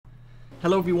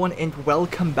Hello everyone and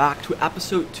welcome back to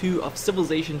episode 2 of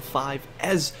Civilization 5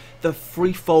 as the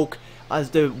Free Folk, as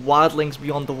the Wildlings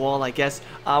beyond the wall, I guess.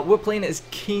 We're playing as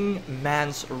King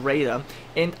Mance Rayder,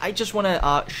 and I just want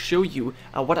to show you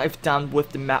what I've done with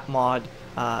the map mod,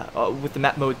 with the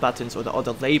map mode buttons or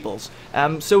the labels.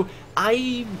 So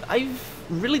I've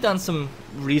really done some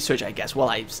research, I guess. Well,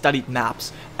 I've studied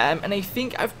maps, and I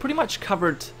think I've pretty much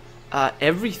covered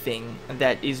everything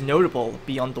that is notable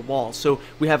beyond the wall. So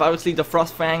we have obviously the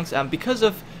Frostfangs, because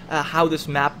of how this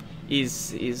map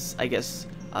is I guess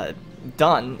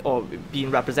done or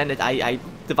being represented. I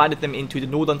divided them into the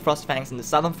northern Frostfangs and the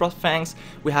southern Frostfangs.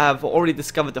 We have already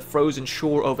discovered the frozen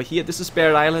shore over here. This is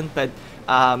Barren Island, but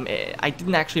I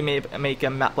didn't actually make a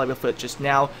map label for it just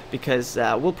now because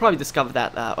we'll probably discover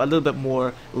that a little bit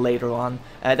more later on.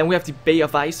 Then we have the Bay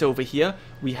of Ice over here.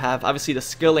 We have obviously the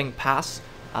Skirling Pass.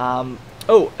 One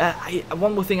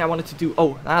more thing I wanted to do.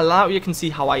 Now you can see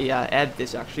how I add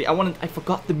this. Actually, I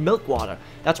forgot the milk water.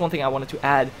 That's one thing I wanted to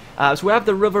add. So we have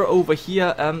the river over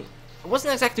here. I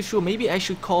wasn't exactly sure. Maybe I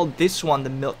should call this one the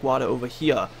milk water over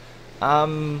here.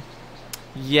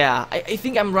 Yeah, I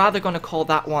think I'm rather gonna call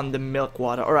that one the milk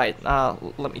water. All right.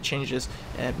 Let me change this.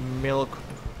 Milk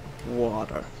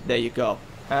water. There you go.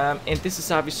 And this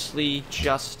is obviously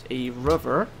just a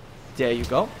river. There you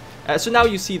go. So now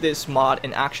you see this mod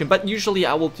in action, but usually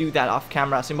I will do that off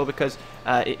camera simply because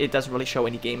it doesn't really show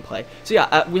any gameplay. So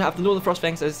yeah, we have the Northern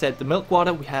Frostfangs, as I said, the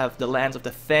Milkwater, we have the Lands of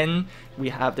the Fen, we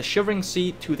have the Shivering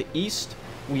Sea to the east,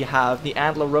 we have the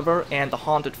Antler River and the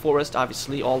Haunted Forest,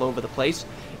 obviously all over the place.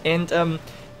 And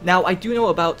now I do know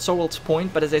about Sorrel's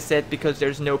Point, but as I said, because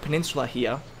there's no peninsula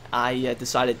here, I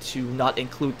decided to not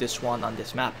include this one on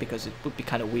this map because it would be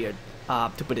kind of weird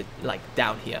to put it like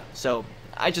down here. So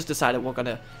I just decided we're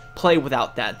gonna play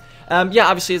without that. Yeah,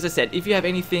 obviously, as I said, if you have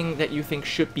anything that you think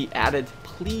should be added,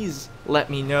 please let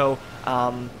me know.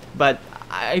 But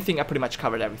I think I pretty much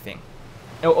covered everything.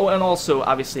 Oh, and also,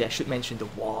 obviously, I should mention the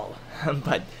wall.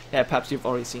 But yeah, perhaps you've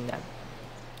already seen that.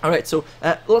 Alright, so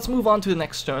let's move on to the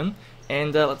next turn,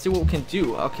 and let's see what we can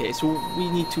do. Okay, so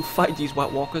we need to fight these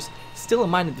White Walkers. Still a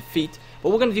minor defeat,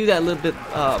 but we're going to do that a little bit,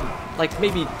 like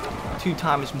maybe 2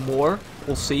 times more.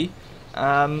 We'll see.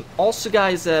 Also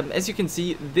guys, as you can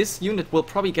see, this unit will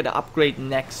probably get an upgrade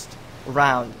next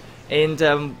round, and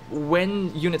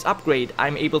when units upgrade,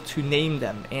 I'm able to name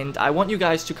them, and I want you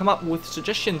guys to come up with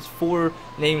suggestions for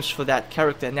names for that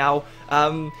character. Now,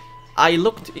 I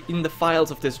looked in the files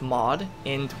of this mod,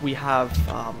 and we have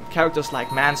characters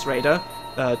like Mance Rayder,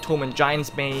 Tormund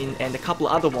Giantsbane, and a couple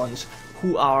other ones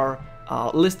who are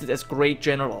listed as great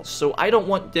generals. So I don't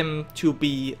want them to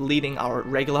be leading our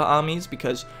regular armies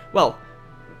because, well,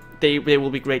 they will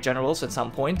be great generals at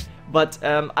some point. But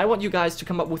I want you guys to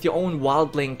come up with your own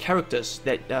wildling characters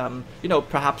that, you know,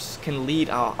 perhaps can lead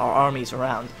our armies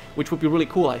around, which would be really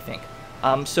cool, I think.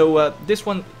 So this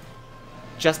one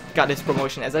just got its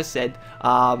promotion, as I said.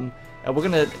 We're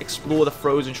gonna explore the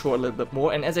frozen shore a little bit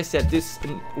more, and as I said, this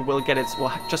will get its,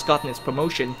 well, just gotten its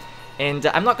promotion. And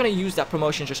I'm not going to use that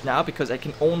promotion just now because I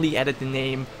can only edit the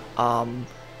name,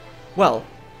 well,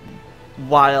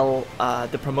 while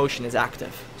the promotion is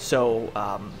active. So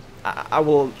I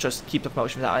will just keep the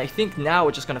promotion down. I think now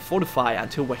we're just going to fortify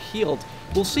until we're healed.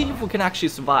 We'll see if we can actually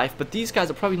survive, but these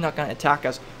guys are probably not going to attack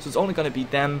us, so it's only going to be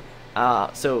them.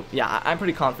 So yeah, I'm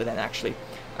pretty confident actually.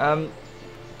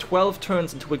 12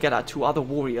 turns until we get our 2 other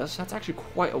warriors. That's actually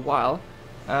quite a while.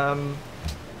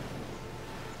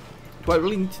 Do I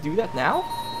really need to do that now?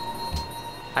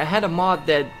 I had a mod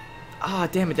that...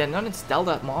 damn it, did I not install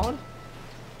that mod?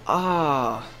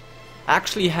 I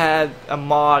actually had a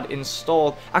mod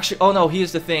installed. Actually, oh no,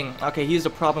 here's the thing. Okay, here's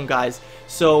the problem, guys.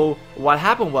 So, what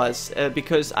happened was,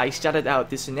 because I started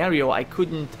out this scenario, I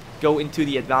couldn't go into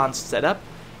the advanced setup.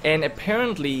 And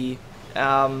apparently,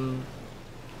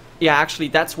 yeah, actually,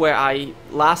 that's where I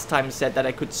last time said that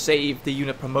I could save the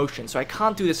unit promotion. So I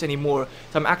can't do this anymore.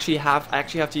 So I actually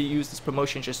have to use this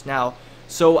promotion just now.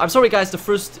 So I'm sorry, guys. The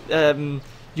first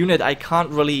unit I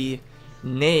can't really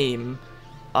name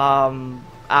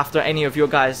after any of your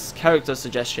guys' character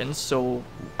suggestions. So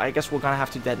I guess we're gonna have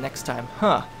to do that next time,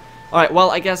 huh? All right. Well,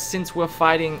 I guess since we're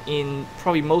fighting in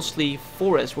probably mostly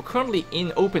forest, we're currently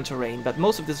in open terrain, but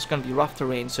most of this is gonna be rough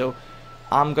terrain. So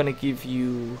I'm gonna give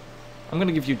you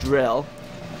drill,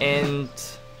 and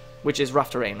which is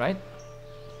rough terrain, right?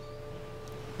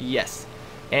 Yes.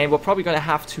 And we're probably gonna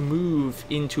have to move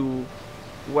into,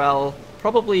 well,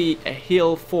 probably a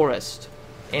hill forest,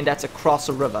 and that's across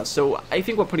a river. So I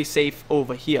think we're pretty safe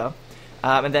over here.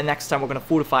 And then next time we're gonna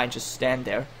fortify and just stand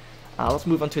there. Let's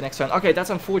move on to the next turn. Okay, that's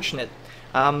unfortunate.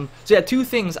 So yeah, two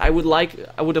things I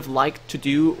would have liked to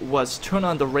do was turn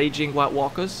on the Raging White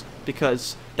Walkers,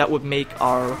 because that would make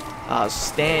our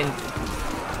stand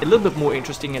a little bit more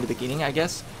interesting in the beginning, I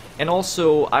guess. And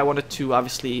also, I wanted to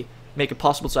obviously make it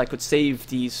possible so I could save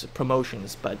these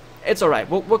promotions, but it's alright.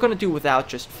 We're gonna do without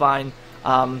just fine.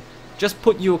 Just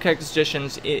put your character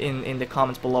suggestions in the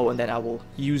comments below, and then I will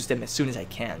use them as soon as I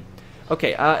can.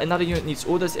 Okay, another unit needs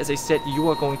orders. As I said, you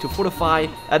are going to fortify.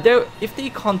 If they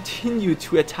continue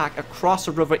to attack across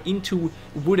the river into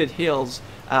wooded hills,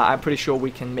 I'm pretty sure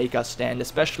we can make us stand,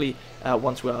 especially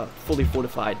once we're fully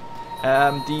fortified.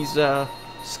 These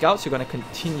scouts are going to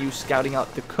continue scouting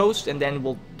out the coast, and then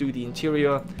we'll do the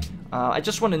interior. I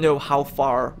just want to know how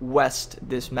far west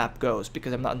this map goes,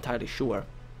 because I'm not entirely sure.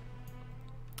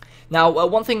 Now,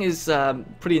 one thing is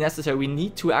pretty necessary. We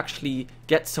need to actually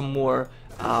get some more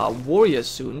warriors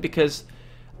soon, because,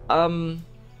 well,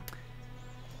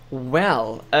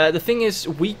 the thing is,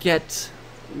 we get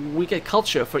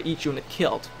culture for each unit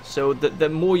killed. So the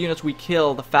more units we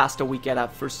kill, the faster we get our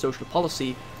first social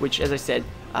policy, which, as I said,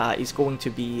 is going to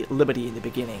be liberty in the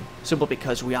beginning, simply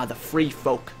because we are the free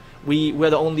folk. We're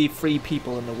the only free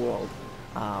people in the world.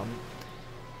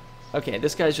 Okay,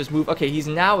 this guy's just moved. Okay, he's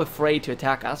now afraid to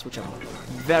attack us, which I'm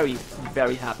very,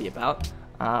 very happy about.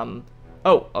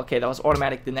 Oh, okay, that was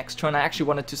automatic the next turn. I actually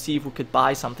wanted to see if we could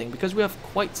buy something, because we have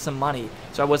quite some money.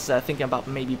 So I was thinking about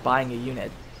maybe buying a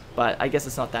unit, but I guess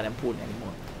it's not that important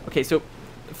anymore. Okay, so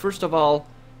first of all,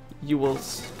 you will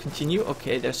continue.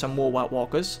 Okay, there's some more White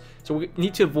Walkers. So we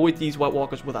need to avoid these White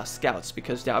Walkers with our scouts,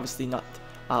 because they're obviously not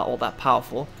all that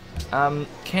powerful.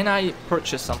 Can I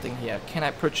purchase something here? Can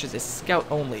I purchase a scout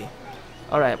only?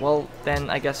 Alright, well, then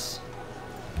I guess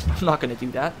I'm not going to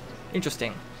do that.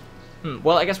 Interesting.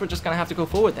 Well, I guess we're just going to have to go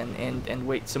forward then and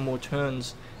wait some more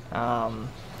turns.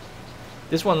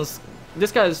 This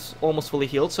guy's almost fully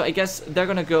healed, so I guess they're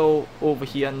going to go over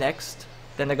here next.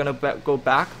 Then they're going to go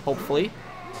back, hopefully.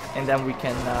 And then we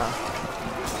can...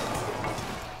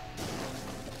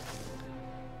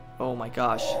 Oh my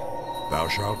gosh. Thou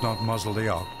shalt not muzzle the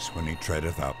ox when he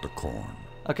treadeth out the corn.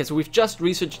 Okay, so we've just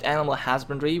researched animal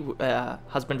husbandry,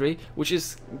 which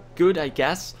is good, I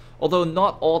guess, although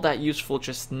not all that useful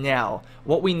just now.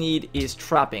 What we need is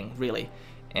trapping, really,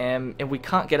 and we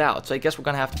can't get out, so I guess we're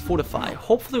gonna have to fortify.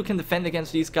 Hopefully we can defend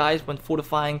against these guys when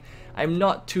fortifying. I'm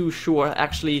not too sure.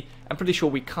 Actually, I'm pretty sure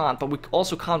we can't, but we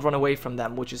also can't run away from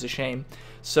them, which is a shame.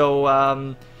 So,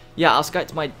 yeah, our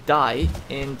scouts might die,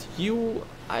 and you,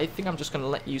 I think I'm just gonna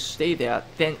let you stay there.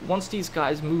 Then, once these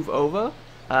guys move over,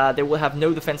 they will have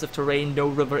no defensive terrain, no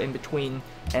river in between,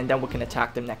 and then we can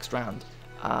attack them next round.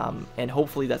 And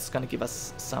hopefully that's going to give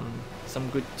us some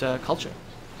good culture,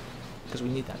 because we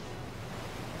need that.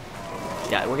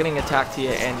 Yeah, we're getting attacked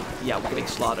here, and yeah, we're getting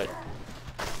slaughtered.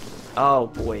 Oh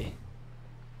boy.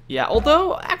 Yeah,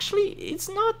 although actually it's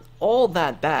not all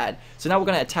that bad. So now we're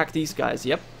going to attack these guys.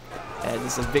 Yep,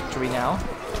 this is a victory now.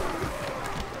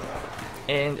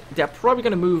 And they're probably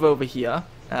going to move over here,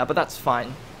 but that's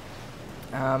fine.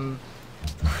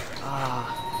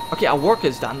 Okay, our work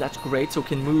is done. That's great. So we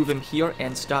can move him here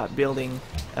and start building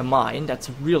a mine. That's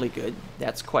really good.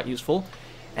 That's quite useful.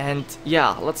 And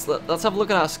yeah, let's have a look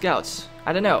at our scouts.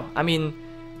 I don't know. I mean,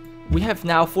 we have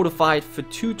now fortified for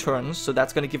 2 turns, so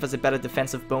that's going to give us a better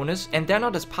defensive bonus, and they're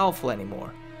not as powerful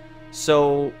anymore.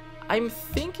 So I'm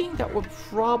thinking that we're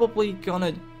probably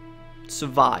gonna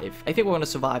survive. I think we're gonna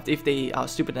survive if they are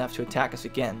stupid enough to attack us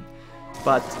again.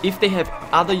 But if they have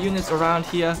other units around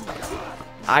here,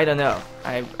 I don't know.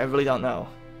 I really don't know.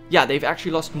 Yeah, they've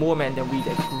actually lost more men than we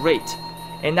did. Great.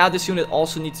 And now this unit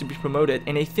also needs to be promoted.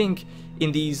 And I think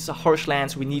in these harsh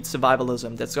lands we need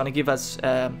survivalism. That's going to give us,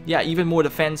 yeah, even more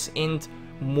defense and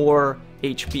more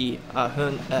HP.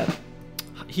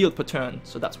 Healed per turn.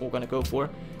 So that's what we're going to go for.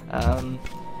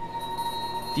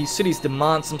 These cities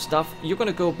demand some stuff. You're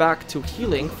going to go back to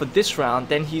healing for this round.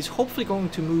 Then he's hopefully going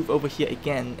to move over here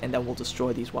again. And then we'll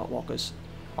destroy these White Walkers.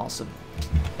 Awesome.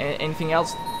 Anything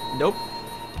else? Nope.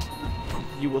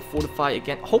 You will fortify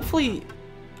again. Hopefully,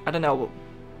 I don't know.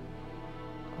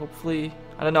 Hopefully,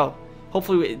 I don't know.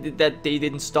 Hopefully that they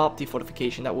didn't stop the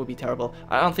fortification. That would be terrible.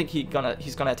 I don't think he's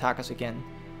gonna attack us again.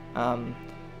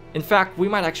 In fact, we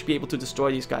might actually be able to destroy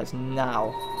these guys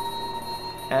now.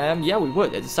 Yeah, we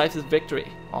would. A decisive victory.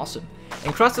 Awesome.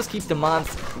 And Crusters keep demands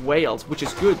whales, which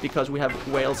is good because we have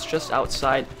whales just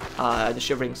outside the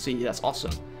Shivering Sea. That's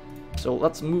awesome. So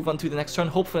let's move on to the next turn.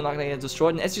 Hopefully not going to get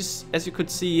destroyed. And as you could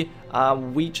see,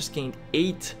 we just gained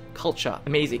 8 culture.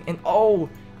 Amazing. And oh,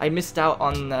 I missed out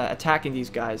on attacking these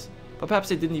guys. But perhaps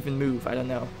they didn't even move. I don't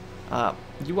know.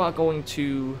 You are going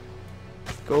to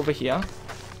go over here.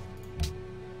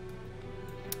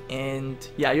 And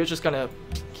yeah, you're just gonna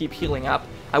keep healing up.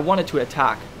 I wanted to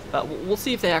attack, but we'll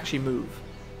see if they actually move.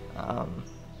 I'm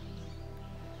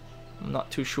not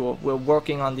too sure. We're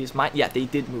working on these mines. Yeah, they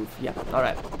did move. Yeah,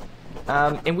 alright.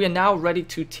 And we are now ready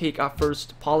to take our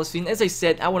first policy. And as I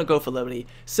said, I want to go for Liberty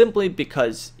simply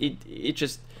because it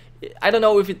just... I don't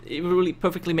know if it really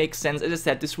perfectly makes sense. As I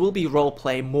said, this will be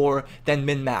roleplay more than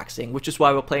min-maxing, which is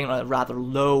why we're playing on a rather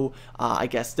low, I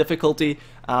guess, difficulty.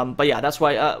 But yeah, that's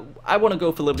why I want to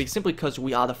go for Liberty simply because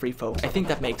we are the free folk. I think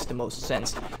that makes the most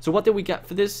sense. So what did we get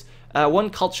for this?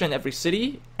 1 culture in every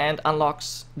city and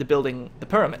unlocks the building the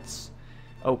pyramids.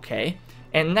 Okay.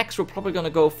 And next we're probably going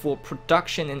to go for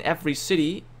production in every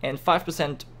city and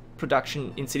 5%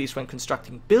 production in cities when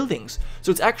constructing buildings.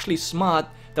 So it's actually smart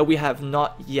that we have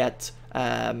not yet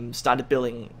started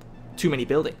building too many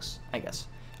buildings, I guess.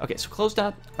 Okay, so close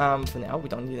that for now. We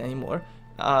don't need any more.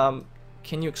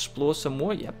 Can you explore some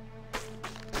more? Yep.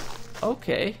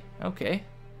 Okay, okay.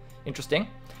 Interesting.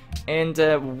 And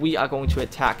we are going to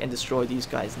attack and destroy these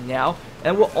guys now.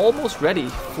 And we're almost ready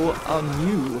for our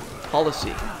new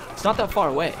policy. It's not that far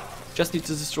away. Just need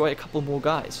to destroy a couple more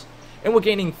guys. And we're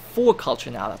gaining 4 culture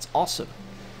now. That's awesome.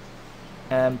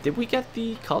 Did we get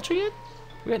the culture yet?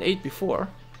 We had 8 before.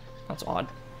 That's odd.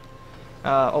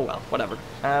 Oh well, whatever.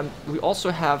 We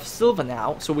also have silver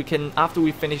now, so we can, after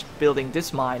we finish building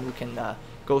this mine, we can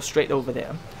go straight over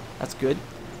there. That's good.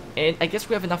 And I guess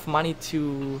we have enough money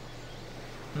to...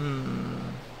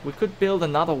 we could build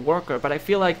another worker, but I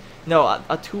feel like... No,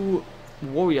 our 2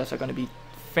 warriors are going to be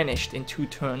finished in 2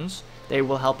 turns. They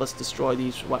will help us destroy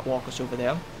these White Walkers over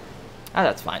there. Ah,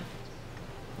 that's fine.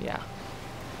 Yeah.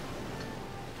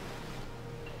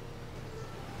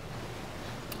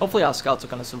 Hopefully our scouts are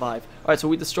going to survive. Alright, so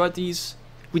we destroyed these.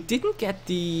 We didn't get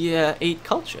the 8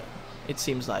 culture, it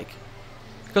seems like.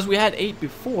 Because we had 8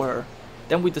 before,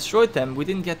 then we destroyed them, we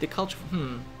didn't get the culture.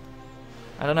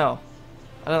 I don't know.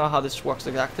 I don't know how this works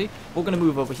exactly. We're going to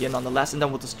move over here nonetheless, and then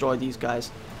we'll destroy these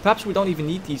guys. Perhaps we don't even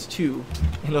need these 2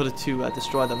 in order to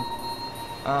destroy them.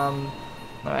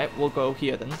 Alright, we'll go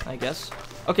here then, I guess.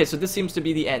 Okay, so this seems to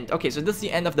be the end. Okay, so this is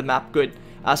the end of the map. Good.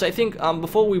 So I think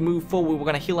before we move forward, we're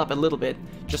going to heal up a little bit,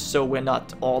 just so we're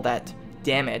not all that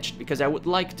damaged, because I would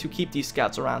like to keep these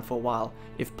scouts around for a while,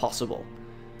 if possible.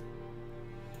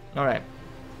 Alright.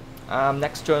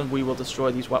 Next turn, we will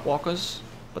destroy these White Walkers,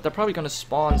 but they're probably going to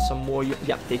spawn some more...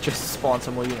 Yeah, they just spawned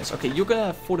some more units. Okay, you're going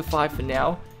to fortify for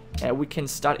now, and we can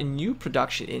start a new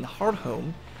production in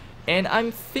Hardhome. And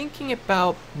I'm thinking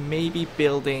about maybe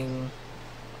building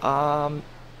another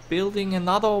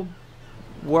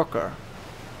worker.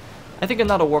 I think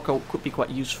another worker could be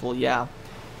quite useful, yeah.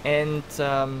 And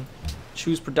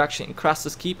choose production in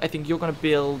Crassus Keep. I think you're going to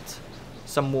build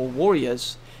some more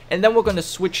warriors. And then we're going to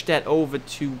switch that over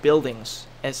to buildings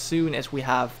as soon as we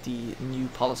have the new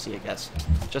policy, I guess.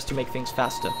 Just to make things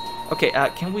faster. Okay,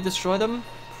 can we destroy them?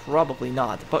 Probably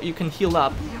not, but you can heal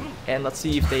up, and let's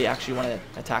see if they actually want to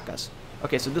attack us.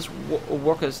 Okay, so this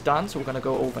worker is done, so we're going to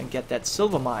go over and get that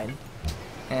silver mine,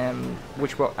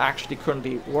 which we're actually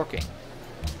currently working.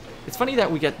 It's funny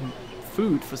that we get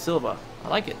food for silver. I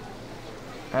like it.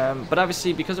 But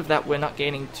obviously, because of that, we're not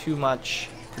gaining too much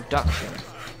production.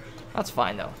 That's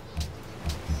fine, though.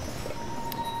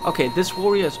 Okay, this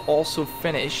warrior is also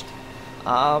finished.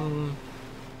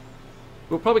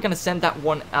 We're probably going to send that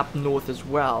one up north as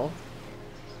well.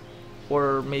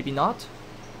 Or maybe not.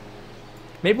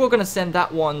 Maybe we're going to send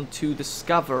that one to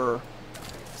discover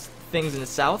things in the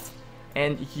south.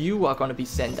 And you are going to be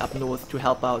sent up north to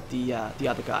help out the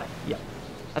other guy. Yeah,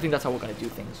 I think that's how we're going to do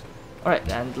things. Alright,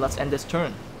 and let's end this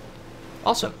turn.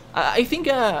 Awesome. I think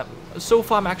so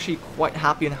far I'm actually quite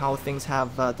happy in how things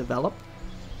have developed.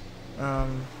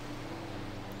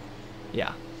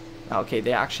 Yeah. Okay,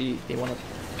 they want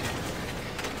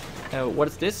to... what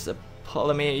is this?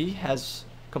 Ptolemy has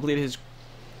completed his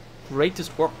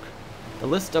greatest work. The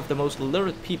list of the most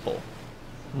literate people.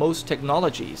 Most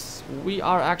technologies. We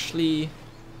are actually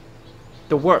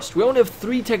the worst. We only have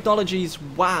 3 technologies.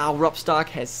 Wow, Rob Stark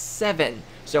has 7.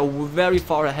 So we're very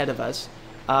far ahead of us.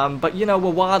 But you know,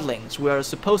 we're wildlings. We're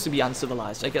supposed to be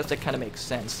uncivilized. I guess that kind of makes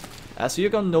sense. So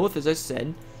you're going north, as I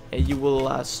said. And you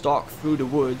will stalk through the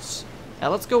woods.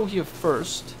 Let's go here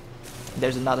first.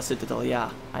 There's another citadel,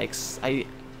 yeah. I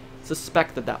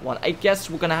suspected that one. I guess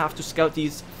we're gonna have to scout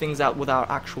these things out with our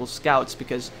actual scouts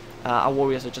because our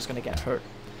warriors are just gonna get hurt.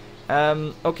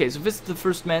 Okay, so this is the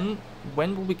first man.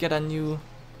 When will we get a new...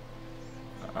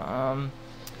 do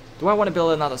I want to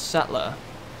build another settler?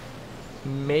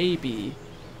 Maybe.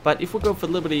 But if we go for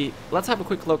Liberty, let's have a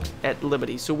quick look at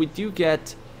Liberty. So we'll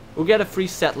get a free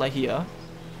settler here.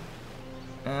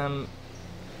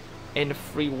 and a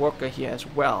free worker here as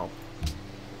well.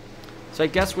 So I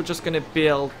guess we're just gonna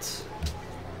build...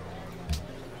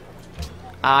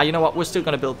 you know what? We're still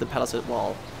gonna build the palisade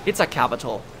wall. It's a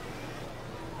capital.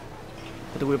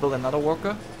 But do we build another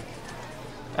worker?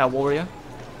 Warrior?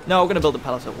 No, we're gonna build the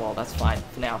palisade wall. That's fine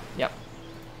for now. Yep.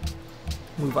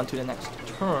 Move on to the next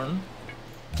turn.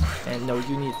 And no,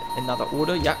 you need another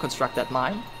order. Yeah, construct that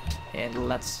mine. And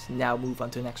let's now move on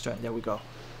to the next turn. There we go.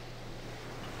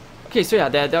 Okay, so yeah,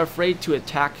 they're afraid to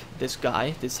attack this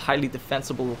guy, this highly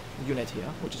defensible unit here,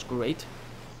 which is great.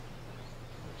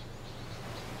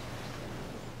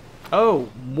 Oh,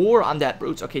 more undead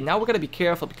brutes. Okay, now we're gonna be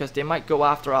careful because they might go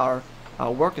after our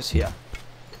workers here.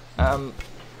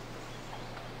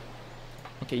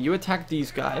 Okay, you attack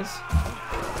these guys.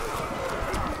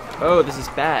 Oh, this is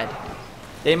bad.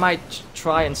 They might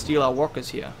try and steal our workers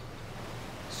here.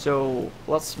 So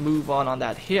let's move on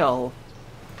that hill.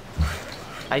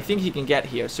 I think he can get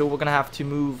here, so we're gonna have to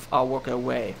move our worker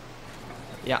away.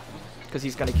 Yeah, because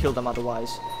he's gonna kill them otherwise.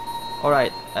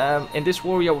 Alright, and this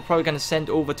warrior we're probably gonna send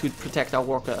over to protect our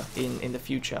worker in the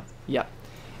future. Yeah.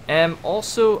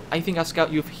 Also, I think our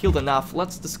scout, you've healed enough.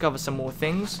 Let's discover some more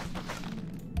things.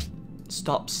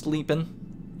 Stop sleeping.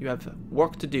 You have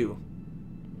work to do.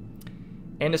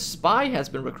 And a spy has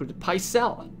been recruited.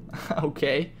 Pycelle.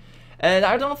 Okay. And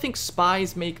I don't think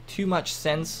spies make too much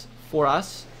sense for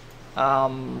us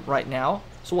right now.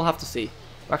 So we'll have to see.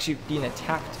 We're actually being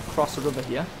attacked across the river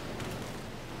here.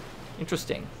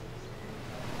 Interesting.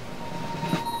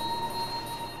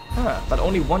 Huh, but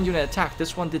only one unit attacked.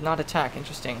 This one did not attack.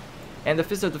 Interesting. And the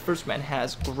fist of the first man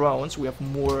has grown, so we have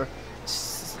more,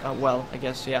 well, I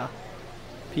guess, yeah,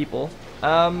 people.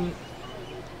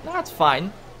 That's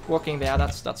fine. Working there,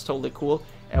 that's totally cool.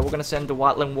 And we're gonna send the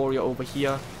Wildling warrior over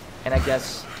here. And I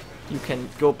guess you can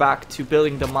go back to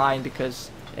building the mine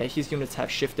because his units have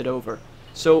shifted over.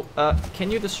 So, can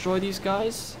you destroy these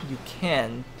guys? You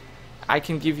can. I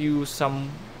can give you some...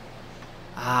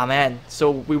 Ah, man. So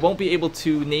we won't be able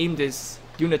to name this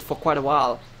unit for quite a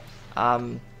while.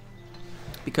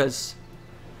 Because...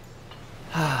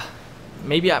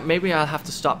 maybe I'll have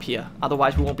to stop here.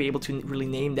 Otherwise, we won't be able to really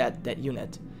name that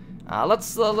unit.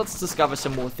 Let's discover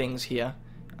some more things here.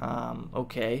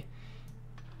 Okay.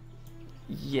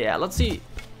 Yeah, let's see.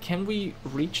 Can we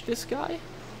reach this guy?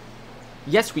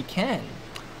 Yes, we can.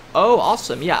 Oh,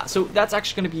 awesome. Yeah, so that's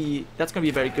actually gonna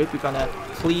be very good. We're gonna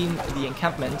clean the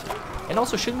encampment. And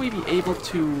also, should we be able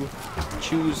to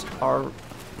choose our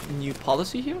new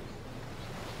policy here?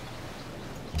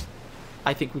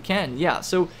 I think we can. Yeah.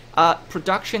 So,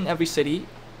 production every city,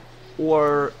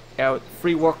 or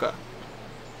free worker.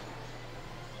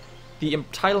 The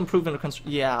title improvement of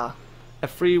yeah, a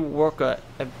free worker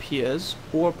appears,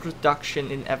 or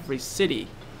production in every city.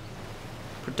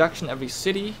 Production every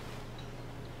city.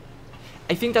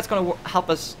 I think that's gonna help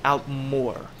us out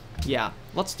more. Yeah,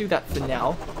 let's do that for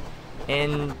now.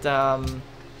 And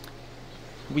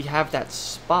we have that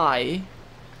spy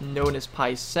known as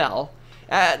Pycelle.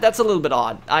 That's a little bit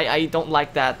odd. I don't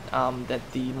like that that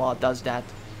the mod does that.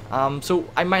 So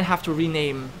I might have to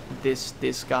rename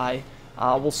this guy.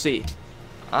 We'll see.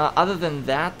 Other than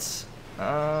that,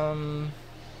 no.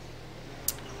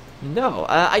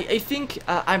 I think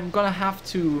I'm gonna have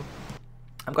to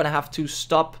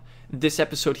stop this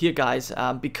episode here, guys,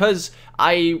 because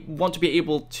I want to be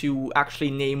able to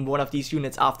actually name one of these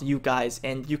units after you guys,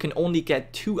 and you can only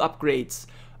get 2 upgrades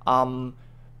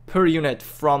per unit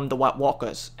from the White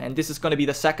Walkers, and this is going to be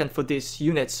the second for this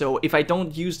unit. So if I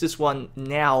don't use this one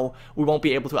now, we won't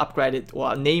be able to upgrade it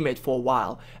or name it for a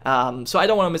while. So I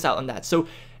don't want to miss out on that. So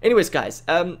anyways, guys,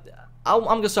 I'm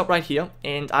gonna stop right here,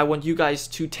 and I want you guys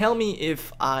to tell me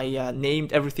if I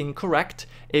named everything correct,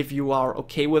 if you are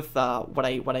okay with what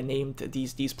I named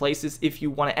these places, if you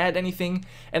want to add anything,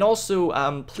 and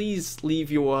also please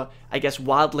leave your, I guess,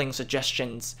 wildling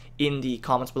suggestions in the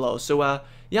comments below. So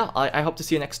yeah, I hope to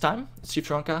see you next time. It's Chief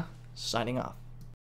Gironca, signing off.